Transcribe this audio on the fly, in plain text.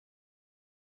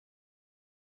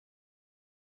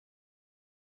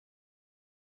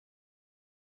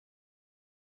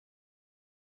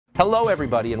Hello,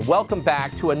 everybody, and welcome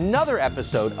back to another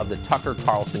episode of the Tucker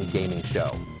Carlson Gaming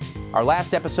Show. Our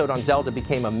last episode on Zelda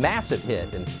became a massive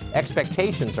hit, and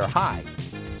expectations are high.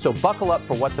 So buckle up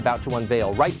for what's about to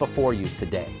unveil right before you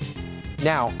today.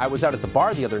 Now, I was out at the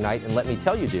bar the other night, and let me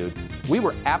tell you, dude, we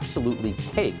were absolutely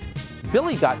caked.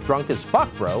 Billy got drunk as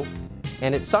fuck, bro,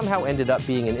 and it somehow ended up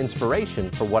being an inspiration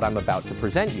for what I'm about to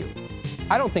present you.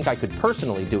 I don't think I could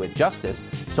personally do it justice,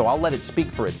 so I'll let it speak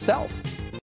for itself.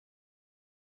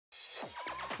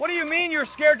 What do you mean you're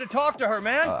scared to talk to her,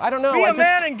 man? I don't know. Be a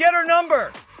man and get her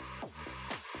number.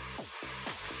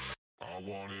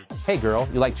 Hey, girl,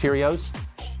 you like Cheerios?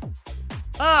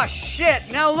 Ah,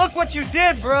 shit. Now look what you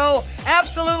did, bro.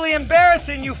 Absolutely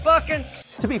embarrassing, you fucking...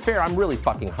 To be fair, I'm really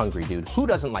fucking hungry, dude. Who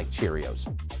doesn't like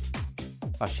Cheerios?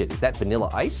 Oh, shit, is that Vanilla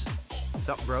Ice? What's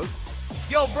up, bros?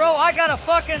 Yo, bro, I got a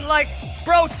fucking,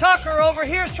 Bro Tucker over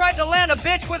here's tried to land a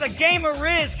bitch with a game of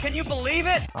Riz. Can you believe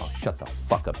it? Oh, shut the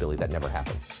fuck up, Billy. That never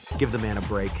happened. Give the man a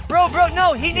break. Bro,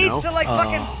 no, he needs to,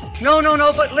 fucking...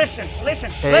 No, but listen,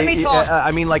 hey, let me talk. I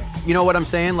mean, you know what I'm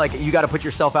saying? You gotta put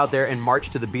yourself out there and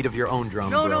march to the beat of your own drum,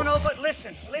 No, bro. but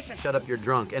listen. Shut up, you're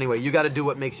drunk. Anyway, you gotta do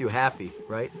what makes you happy,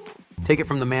 right? Take it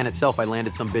from the man itself, I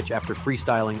landed some bitch after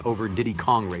freestyling over Diddy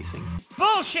Kong Racing.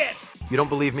 Bullshit! You don't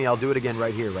believe me? I'll do it again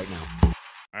right here, right now.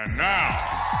 And now,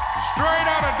 straight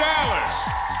out of Dallas,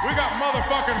 we got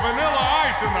motherfucking Vanilla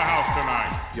Ice in the house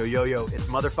tonight. Yo, it's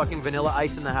motherfucking Vanilla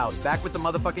Ice in the house. Back with the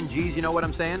motherfucking G's, you know what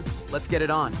I'm saying? Let's get it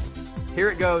on. Here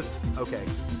it goes. Okay.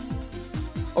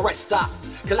 Alright, stop.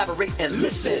 Collaborate and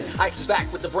listen. Ice is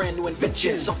back with a brand new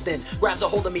invention. Something grabs a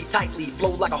hold of me tightly. Flow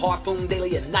like a harpoon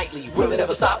daily and nightly. Will it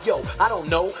ever stop? Yo, I don't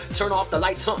know. Turn off the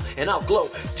lights, and I'll glow.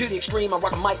 To the extreme, I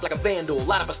rock a mic like a vandal.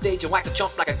 Light up a stage and wax a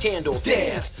chump like a candle.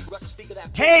 Dance.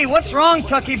 Hey, what's wrong,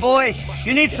 Tucky boy?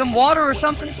 You need some water or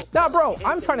something? Nah, bro,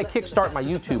 I'm trying to kickstart my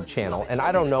YouTube channel, and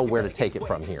I don't know where to take it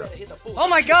from here. Oh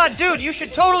my god, dude, you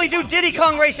should totally do Diddy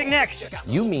Kong Racing next.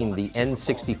 You mean the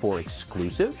N64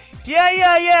 exclusive?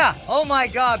 Yeah. Oh my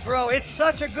god, bro, it's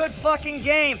such a good fucking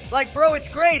game. Bro, it's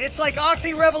great. It's like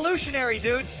Oxy Revolutionary,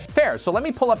 dude. Fair, so let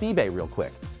me pull up eBay real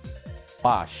quick.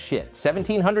 Ah, shit,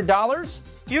 $1,700?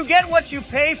 You get what you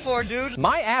pay for, dude.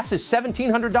 My ass is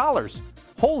 $1,700.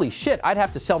 Holy shit, I'd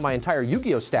have to sell my entire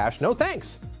Yu-Gi-Oh stash. No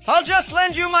thanks. I'll just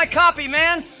lend you my copy,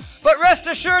 man. But rest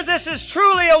assured, this is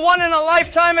truly a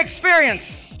one-in-a-lifetime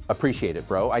experience. Appreciate it,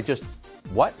 bro.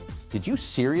 What? Did you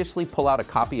seriously pull out a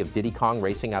copy of Diddy Kong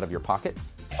Racing out of your pocket?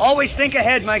 Always think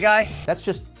ahead, my guy.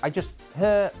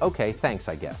 Okay, thanks,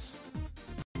 I guess.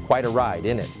 Quite a ride,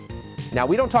 innit? Now,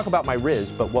 we don't talk about my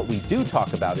Riz, but what we do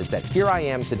talk about is that here I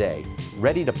am today,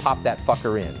 ready to pop that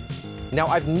fucker in. Now,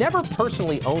 I've never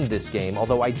personally owned this game,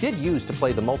 although I did use to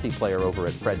play the multiplayer over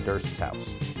at Fred Durst's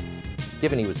house,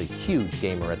 given he was a huge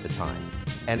gamer at the time.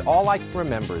 And all I can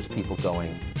remember is people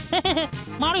going,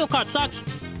 Mario Kart sucks.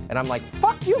 And I'm like,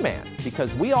 fuck you, man,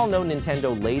 because we all know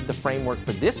Nintendo laid the framework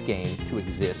for this game to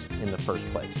exist in the first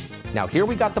place. Now, here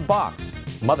we got the box.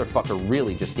 Motherfucker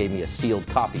really just gave me a sealed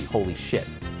copy, holy shit.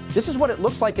 This is what it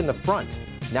looks like in the front.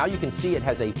 Now you can see it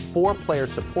has a 4-player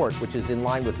support, which is in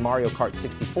line with Mario Kart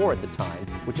 64 at the time,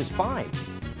 which is fine.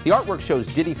 The artwork shows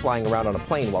Diddy flying around on a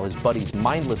plane while his buddies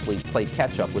mindlessly play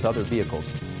catch-up with other vehicles,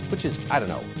 which is, I don't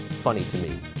know, funny to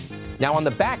me. Now on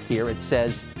the back here, it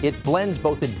says, it blends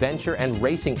both adventure and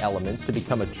racing elements to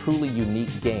become a truly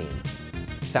unique game.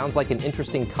 Sounds like an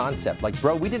interesting concept.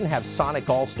 Bro, we didn't have Sonic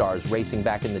All-Stars racing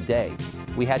back in the day.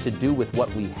 We had to do with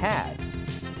what we had.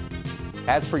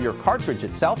 As for your cartridge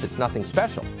itself, it's nothing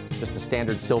special. Just a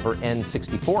standard silver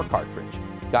N64 cartridge.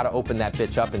 Gotta open that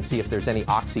bitch up and see if there's any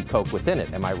Oxy Coke within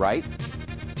it, am I right?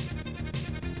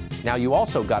 Now you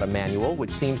also got a manual,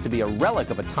 which seems to be a relic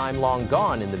of a time long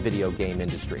gone in the video game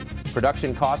industry.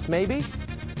 Production costs, maybe?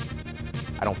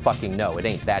 I don't fucking know, it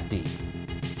ain't that deep.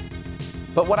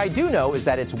 But what I do know is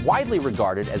that it's widely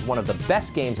regarded as one of the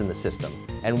best games in the system,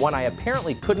 and one I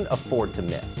apparently couldn't afford to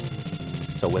miss.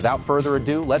 So without further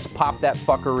ado, let's pop that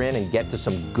fucker in and get to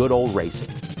some good old racing.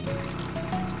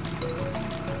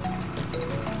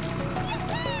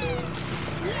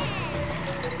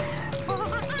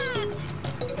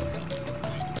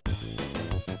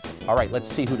 All right, let's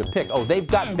see who to pick. Oh, they've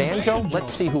got Banjo?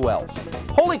 Let's see who else.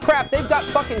 Holy crap, they've got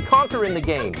fucking Conker in the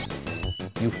game.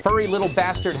 You furry little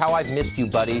bastard, how I've missed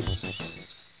you, buddy.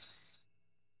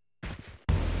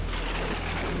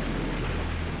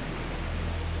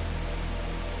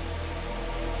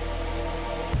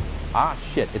 Ah,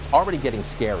 shit, it's already getting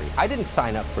scary. I didn't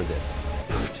sign up for this.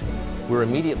 We're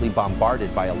immediately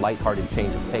bombarded by a lighthearted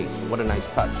change of pace. What a nice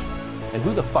touch. And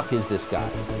who the fuck is this guy?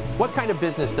 What kind of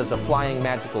business does a flying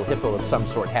magical hippo of some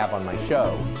sort have on my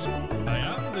show? I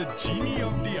am the genie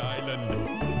of the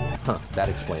island. Huh, that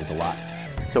explains a lot.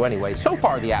 So anyway, so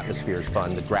far the atmosphere is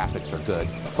fun, the graphics are good,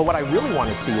 but what I really want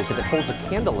to see is if it holds a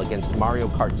candle against Mario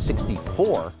Kart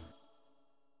 64.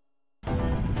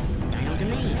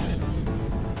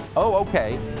 Oh,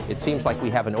 okay. It seems like we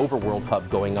have an overworld hub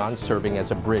going on, serving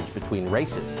as a bridge between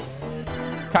races.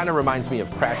 Kind of reminds me of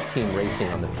Crash Team Racing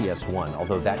on the PS1,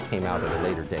 although that came out at a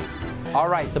later date. All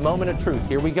right, the moment of truth,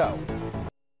 here we go.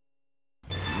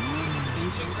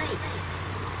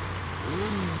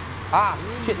 Ah,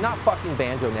 shit, not fucking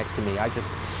Banjo next to me, I just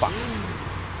fuck.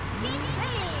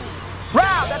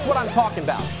 Wow, that's what I'm talking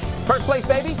about. First place,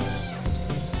 baby.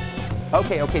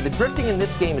 Okay, the drifting in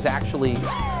this game is actually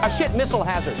a shit missile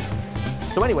hazard.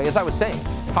 So anyway, as I was saying,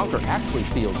 Conker actually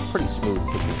feels pretty smooth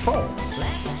to control.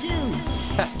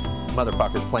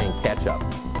 Motherfucker's playing catch up.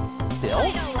 Still?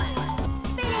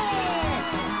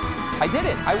 I did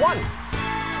it, I won.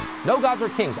 No gods or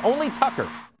kings, only Tucker.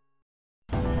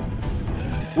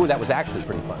 Ooh, that was actually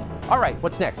pretty fun. All right,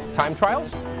 what's next? Time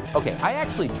trials? Okay, I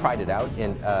actually tried it out,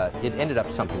 and it ended up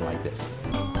something like this.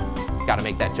 Gotta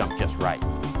make that jump just right.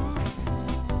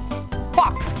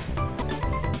 Fuck!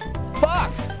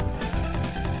 Fuck!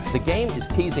 The game is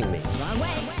teasing me.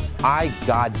 I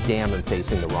goddamn am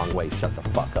facing the wrong way. Shut the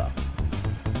fuck up.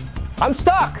 I'm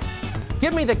stuck!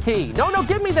 Give me the key. No,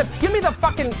 give me the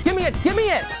fucking, give me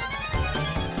it!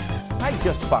 I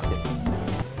just fucked it.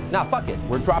 Nah, fuck it.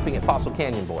 We're dropping at Fossil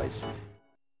Canyon, boys.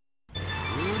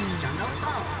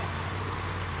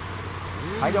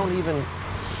 I don't even...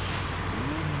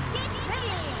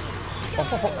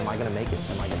 Oh, am I gonna make it?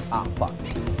 Am I gonna... Ah, fuck.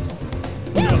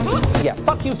 Yeah,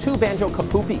 fuck you too, Banjo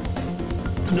Kapoopy.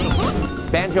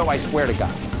 Banjo, I swear to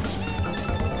God.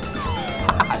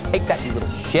 Take that, you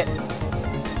little shit.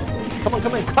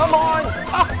 Come on!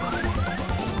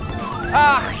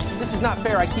 Ah, this is not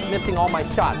fair. I keep missing all my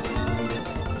shots.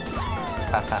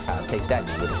 Take that,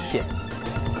 you little shit.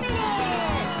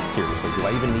 Seriously, do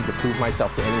I even need to prove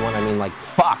myself to anyone? I mean, like,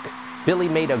 fuck. Billy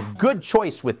made a good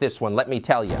choice with this one, let me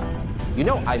tell you. You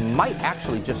know, I might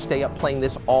actually just stay up playing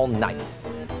this all night.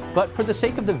 But for the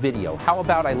sake of the video, how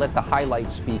about I let the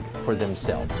highlights speak for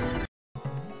themselves?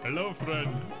 Hello, friend.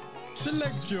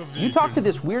 Select your vehicle. You talk to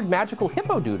this weird magical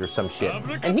hippo dude or some shit,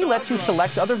 and he lets you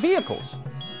select other vehicles.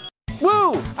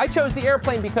 Woo! I chose the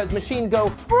airplane because machine go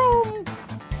vroom.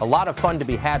 A lot of fun to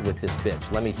be had with this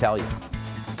bitch, let me tell you.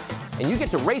 And you get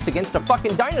to race against a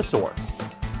fucking dinosaur.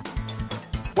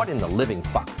 What in the living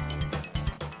fuck?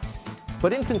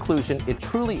 But in conclusion, it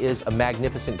truly is a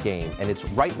magnificent game, and it's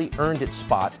rightly earned its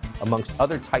spot amongst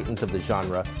other titans of the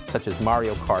genre, such as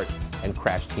Mario Kart and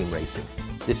Crash Team Racing.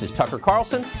 This is Tucker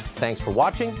Carlson. Thanks for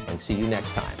watching, and see you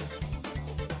next time.